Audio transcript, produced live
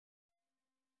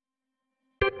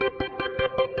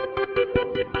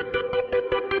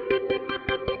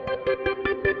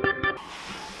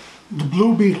The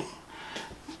Blue Beetle.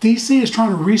 DC is trying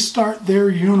to restart their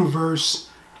universe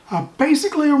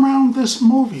basically around this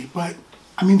movie, but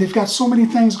I mean, they've got so many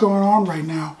things going on right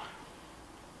now.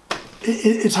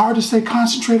 It's hard to stay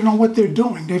concentrated on what they're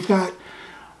doing. They've got,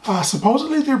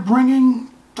 supposedly they're bringing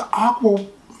the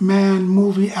Aquaman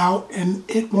movie out, and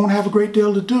it won't have a great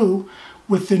deal to do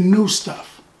with the new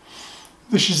stuff.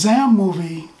 The Shazam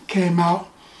movie came out,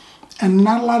 and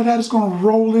not a lot of that is going to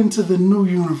roll into the new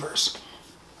universe.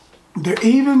 They're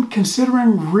even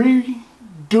considering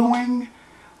redoing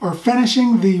or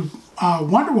finishing the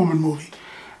Wonder Woman movie,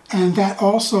 and that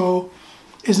also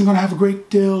isn't going to have a great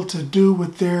deal to do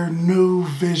with their new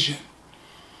vision.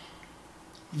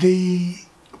 The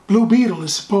Blue Beetle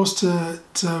is supposed to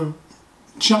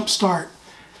jumpstart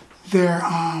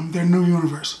their new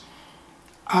universe.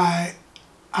 I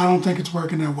don't think it's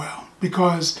working that well,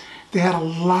 because they had a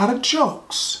lot of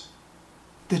jokes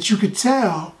that you could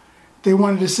tell they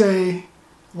wanted to say,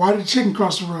 why did the chicken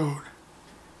cross the road?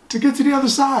 To get to the other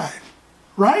side,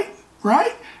 right?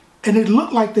 Right? And it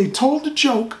looked like they told the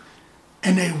joke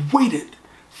and they waited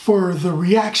for the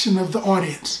reaction of the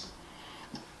audience.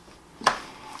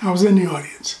 I was in the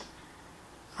audience.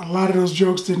 A lot of those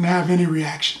jokes didn't have any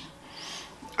reaction.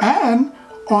 And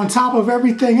on top of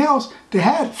everything else, they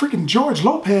had freaking George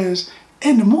Lopez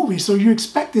in the movie. So you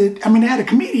expected, I mean, they had a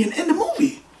comedian in the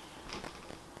movie.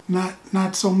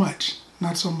 Not so much.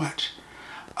 Not so much.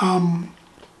 A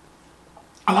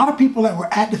lot of people that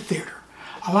were at the theater,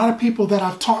 a lot of people that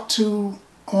I've talked to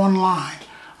online,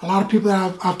 a lot of people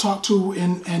that I've talked to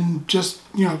in just,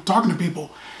 you know, talking to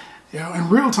people, you know, in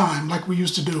real time like we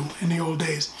used to do in the old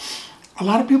days. A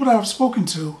lot of people that I've spoken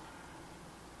to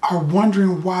are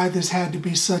wondering why this had to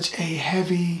be such a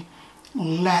heavy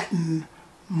Latin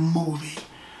movie.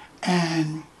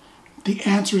 And the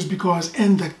answer is because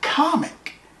in the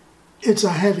comic, it's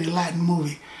a heavy Latin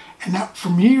movie. And that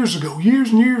from years ago, years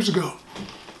and years ago.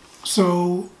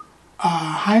 So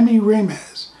Jaime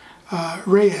Reyes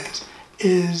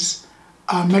is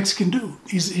a Mexican dude.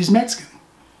 He's Mexican.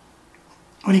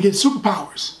 When he gets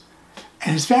superpowers,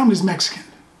 and his family's Mexican.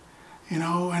 You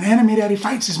know, an enemy that he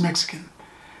fights is Mexican.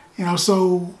 You know,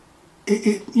 so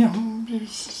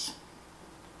that's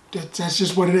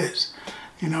just what it is.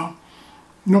 You know,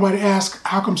 nobody asks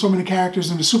how come so many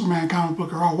characters in the Superman comic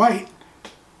book are all white.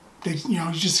 They, you know,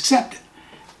 you just accept it.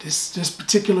 This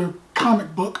particular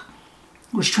comic book,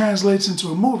 which translates into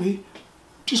a movie,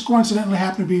 just coincidentally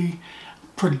happened to be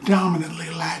predominantly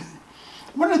Latin.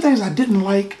 One of the things I didn't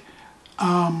like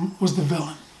was the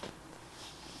villain.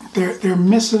 They're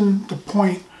missing the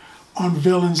point on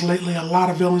villains lately. A lot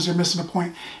of villains are missing the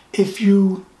point.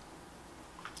 Thanos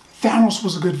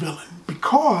was a good villain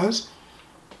because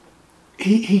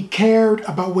he cared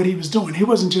about what he was doing. He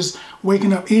wasn't just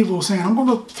waking up evil saying, I'm going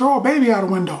to throw a baby out a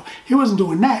window. He wasn't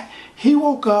doing that. He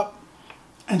woke up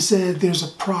and said, there's a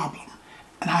problem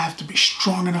and I have to be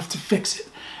strong enough to fix it.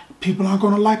 People aren't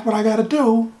going to like what I got to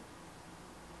do,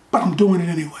 but I'm doing it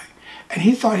anyway. And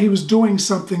he thought he was doing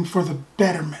something for the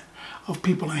betterment of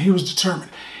people, and he was determined.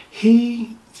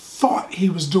 He thought he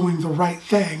was doing the right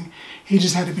thing. He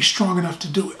just had to be strong enough to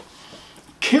do it.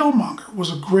 Killmonger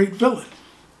was a great villain.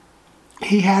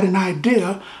 He had an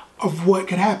idea of what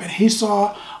could happen. He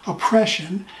saw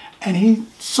oppression, and he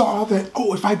saw that,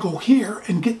 oh, if I go here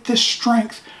and get this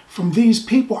strength from these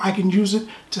people, I can use it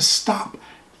to stop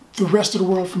the rest of the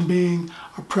world from being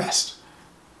oppressed.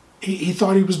 He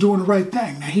thought he was doing the right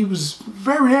thing. Now, he was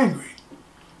very angry.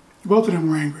 Both of them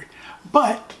were angry.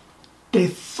 But they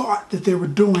thought that they were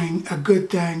doing a good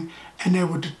thing, and they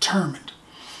were determined.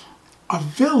 A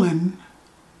villain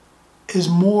is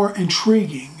more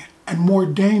intriguing and more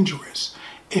dangerous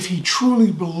if he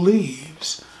truly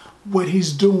believes what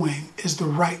he's doing is the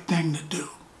right thing to do.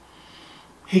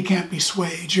 He can't be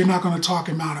swayed. You're not going to talk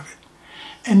him out of it.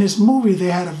 In this movie, they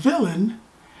had a villain,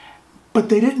 but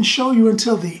they didn't show you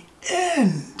until the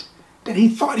end that he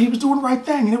thought he was doing the right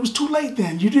thing, and it was too late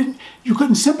then. You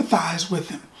couldn't sympathize with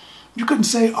him. You couldn't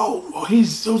say, oh, well,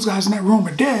 those guys in that room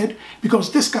are dead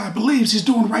because this guy believes he's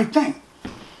doing the right thing.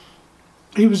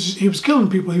 He was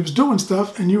killing people, he was doing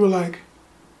stuff, and you were like,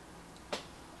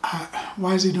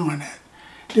 why is he doing that?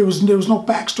 There was no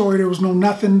backstory, there was no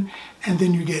nothing, and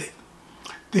then you get it.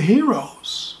 The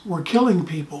heroes were killing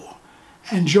people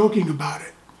and joking about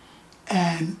it.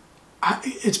 And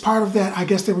it's part of that. I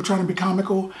guess they were trying to be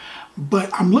comical, but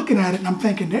I'm looking at it and I'm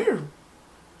thinking they're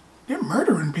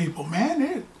murdering people,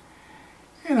 man.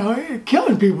 They're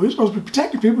killing people. You're supposed to be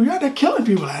protecting people. You're out there killing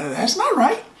people. That's not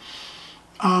right.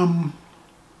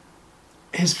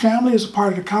 his family is a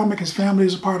part of the comic. His family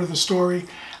is a part of the story.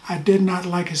 I did not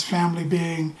like his family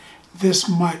being this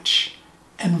much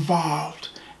involved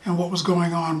in what was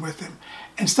going on with him.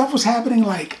 And stuff was happening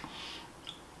like,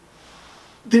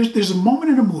 there's a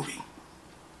moment in the movie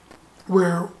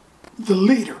where the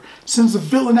leader sends the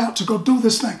villain out to go do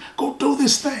this thing. Go do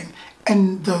this thing.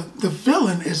 And the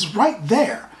villain is right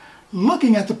there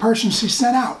looking at the person she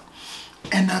sent out.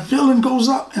 And the villain goes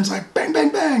up and it's like, bang, bang,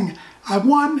 bang, I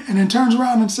won. And then turns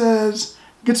around and says,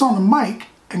 gets on the mic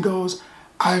and goes,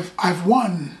 I've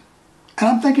won. And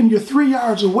I'm thinking, you're 3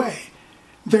 yards away.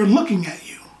 They're looking at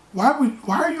you. Why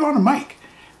are you on the mic?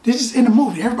 This is in the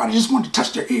movie. Everybody just wanted to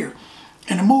touch their ear.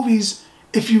 In the movies,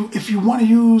 if you want to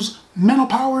use mental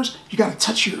powers, you got to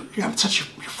touch your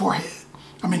forehead.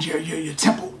 I mean your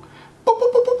temple. Boop,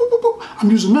 boop, boop, boop, boop, boop. I'm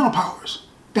using mental powers.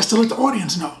 That's to let the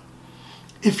audience know.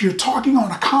 If you're talking on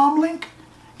a comm link,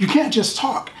 you can't just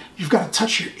talk. You've got to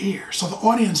touch your ear so the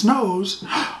audience knows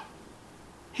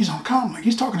he's on a comm link.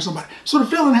 He's talking to somebody. So the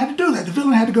villain had to do that. The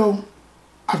villain had to go,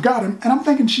 I've got him. And I'm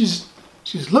thinking she's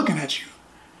looking at you.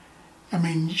 I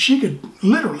mean, she could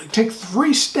literally take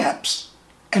 3 steps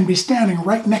and be standing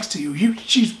right next to you.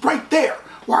 She's right there.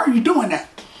 Why are you doing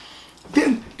that?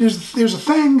 Then there's a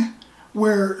thing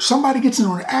where somebody gets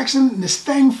into an accident and this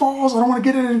thing falls. I don't want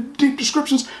to get into deep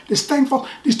descriptions. This thing falls.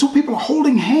 These 2 people are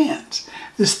holding hands.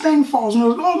 This thing falls and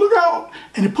they're like, oh, look out.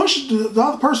 And it pushes, the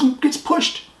other person gets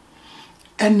pushed.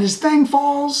 And this thing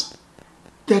falls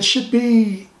that should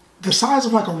be the size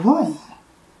of like a room,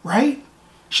 right?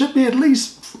 Should be at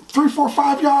least 3, 4,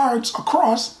 5 yards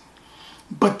across,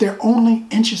 but they're only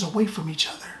inches away from each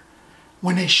other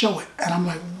when they show it. And I'm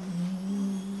like,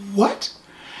 what?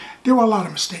 There were a lot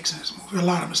of mistakes in this movie, a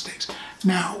lot of mistakes.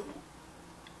 Now,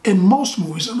 in most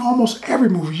movies, in almost every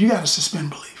movie, you got to suspend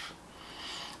belief.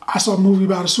 I saw a movie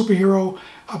about a superhero,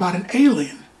 about an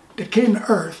alien that came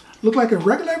to Earth, looked like a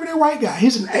regular everyday white guy.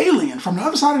 He's an alien from the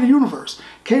other side of the universe.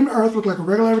 Came to Earth, looked like a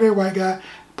regular everyday white guy,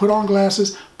 put on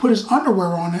glasses, put his underwear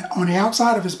on the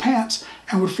outside of his pants,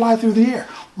 and would fly through the air.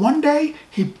 One day,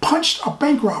 he punched a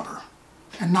bank robber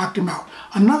and knocked him out.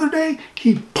 Another day,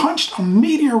 he punched a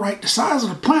meteorite the size of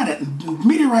the planet, and the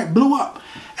meteorite blew up.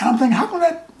 And I'm thinking, how come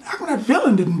that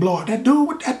villain didn't blow up? That dude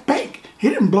with that bank, he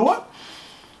didn't blow up.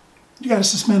 You got to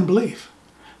suspend belief.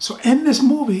 So in this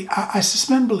movie, I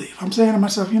suspend belief. I'm saying to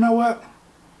myself, you know what?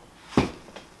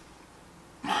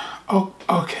 Oh,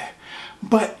 okay.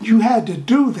 But you had to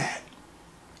do that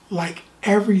like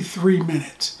every 3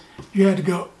 minutes. You had to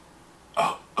go,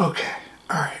 oh, okay,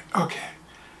 all right, okay,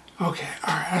 okay,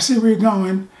 all right. I see where you're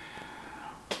going.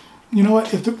 You know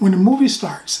what? When the movie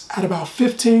starts, at about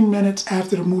 15 minutes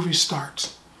after the movie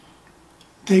starts,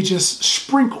 they just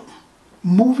sprinkle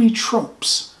movie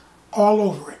tropes all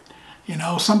over it. You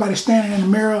know, somebody standing in the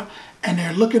mirror and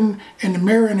they're looking in the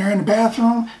mirror and they're in the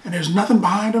bathroom and there's nothing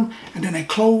behind them, and then they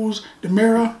close the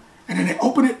mirror and then they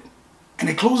open it and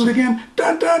they close it again.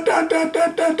 Dun, dun, dun, dun,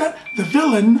 dun, dun, dun. The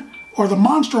villain or the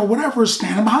monster or whatever is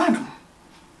standing behind them.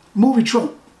 Movie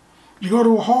trope. You go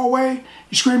to a hallway,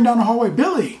 you scream down the hallway,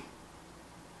 Billy,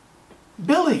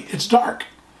 Billy, it's dark.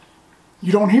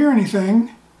 You don't hear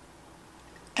anything.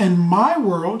 In my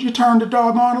world, you turn the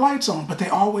doggone lights on, but they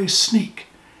always sneak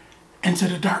into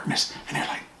the darkness. And they're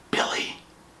like, Billy,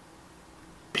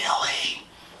 Billy,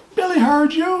 Billy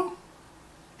heard you.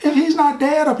 If he's not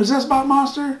dead or possessed by a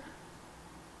monster,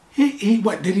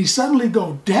 what, did he suddenly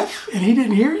go deaf and he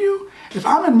didn't hear you? If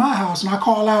I'm in my house and I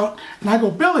call out and I go,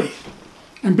 Billy,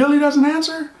 and Billy doesn't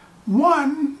answer,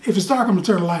 1, if it's dark, I'm gonna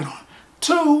turn the light on.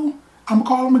 2, I'm gonna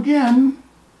call him again,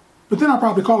 but then I'll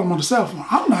probably call him on the cell phone.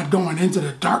 I'm not going into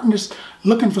the darkness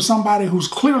looking for somebody who's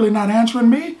clearly not answering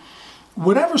me.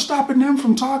 Whatever's stopping them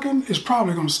from talking is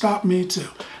probably gonna stop me too.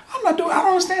 I don't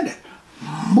understand that.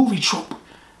 Movie trope.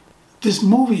 This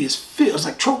movie is filled, it's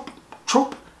like trope,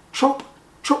 trope, trope,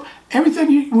 trope.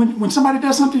 Everything, when somebody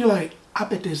does something, you're like, I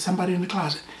bet there's somebody in the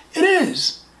closet. It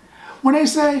is. When they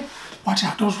say, watch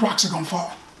out, those rocks are gonna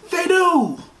fall. They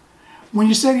do. When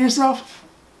you say to yourself,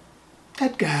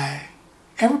 that guy,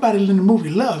 everybody in the movie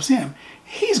loves him.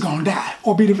 He's gonna die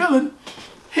or be the villain.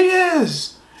 He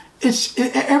is.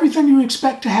 Everything you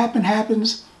expect to happen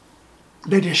happens.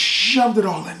 They just shoved it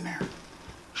all in there.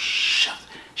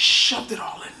 Shoved it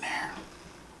all in there.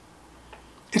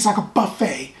 It's like a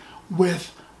buffet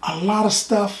with a lot of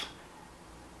stuff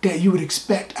that you would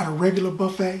expect at a regular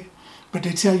buffet, but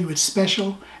they tell you it's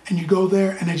special, and you go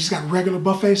there and they just got regular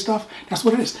buffet stuff. That's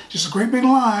what it is. Just a great big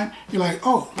line. You're like,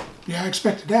 oh, yeah, I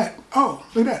expected that. Oh,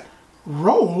 look at that.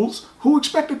 Rolls? Who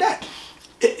expected that?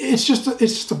 It's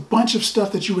just a bunch of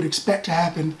stuff that you would expect to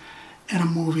happen in a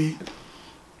movie.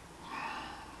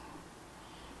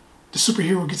 the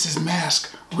superhero gets his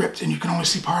mask ripped and you can only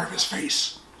see part of his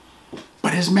face.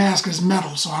 But his mask is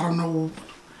metal, so I don't know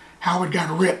how it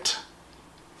got ripped.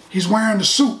 He's wearing the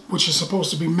suit, which is supposed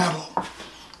to be metal,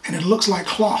 and it looks like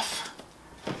cloth.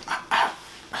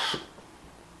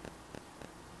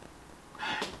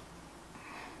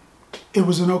 It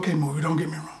was an okay movie, don't get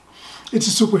me wrong. It's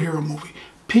a superhero movie.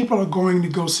 People are going to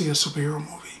go see a superhero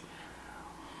movie.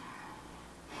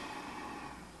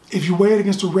 If you weigh it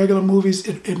against the regular movies,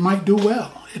 it might do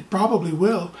well. It probably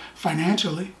will,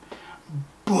 financially.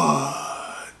 But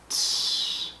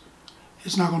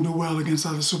it's not going to do well against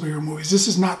other superhero movies. This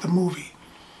is not the movie.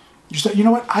 You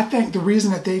know what? I think the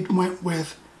reason that they went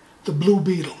with the Blue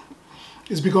Beetle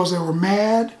is because they were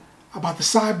mad about the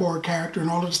cyborg character and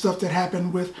all of the stuff that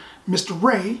happened with Mr.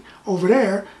 Ray over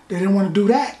there. They didn't want to do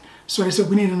that. So they said,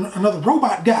 we need another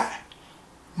robot guy.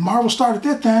 Marvel started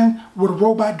their thing with a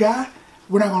robot guy.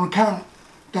 We're not going to count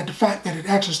that the fact that it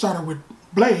actually started with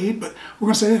Blade, but we're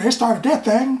going to say that they started their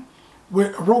thing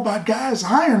with a robot guy as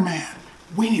Iron Man.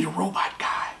 We need a robot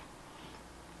guy.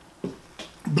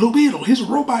 Blue Beetle, he's a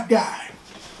robot guy.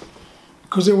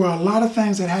 Because there were a lot of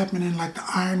things that happened in like the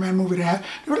Iron Man movie. There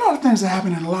were a lot of things that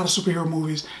happened in a lot of superhero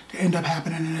movies that end up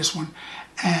happening in this one.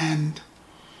 And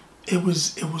it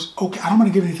was okay. I don't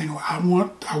want to give anything away. I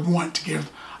want to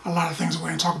give a lot of things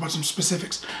away and talk about some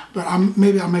specifics. But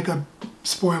maybe I'll make a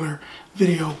spoiler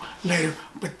video later.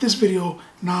 But this video,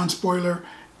 non-spoiler,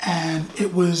 and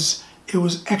it was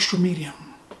extra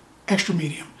medium. Extra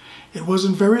medium. It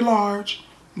wasn't very large.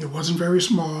 It wasn't very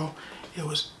small. It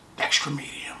was extra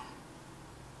medium,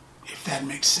 if that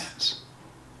makes sense.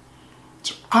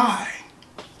 So I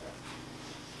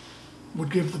would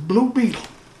give the Blue Beetle,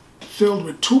 filled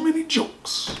with too many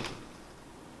jokes,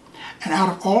 and out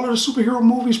of all of the superhero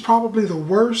movies, probably the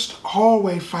worst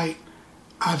hallway fight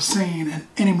I've seen in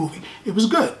any movie. It was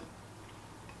good,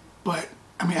 but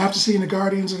I mean, after seeing the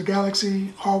Guardians of the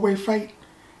Galaxy hallway fight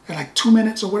at like 2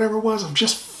 minutes or whatever it was of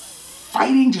just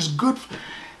fighting, just good.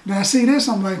 Then I see this,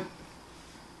 I'm like,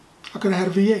 I could have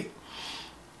had a V8.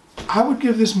 I would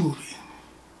give this movie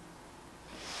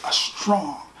a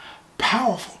strong,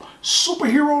 powerful,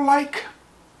 superhero-like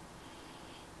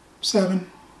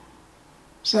 7.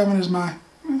 7 is my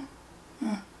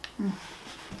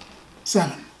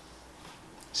 7.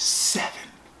 7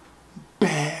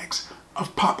 bags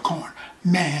of popcorn,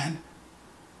 man,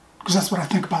 because that's what I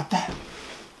think about that.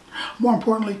 More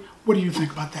importantly, what do you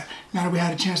think about that? Now that we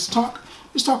had a chance to talk,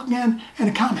 let's talk again in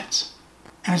the comments.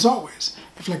 And as always,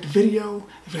 if you like the video,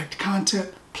 if you like the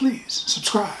content, please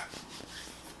subscribe.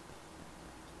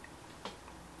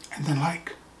 And then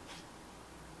like.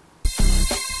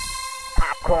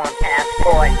 Popcorn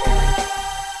passport.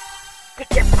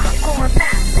 Get your popcorn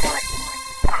passport.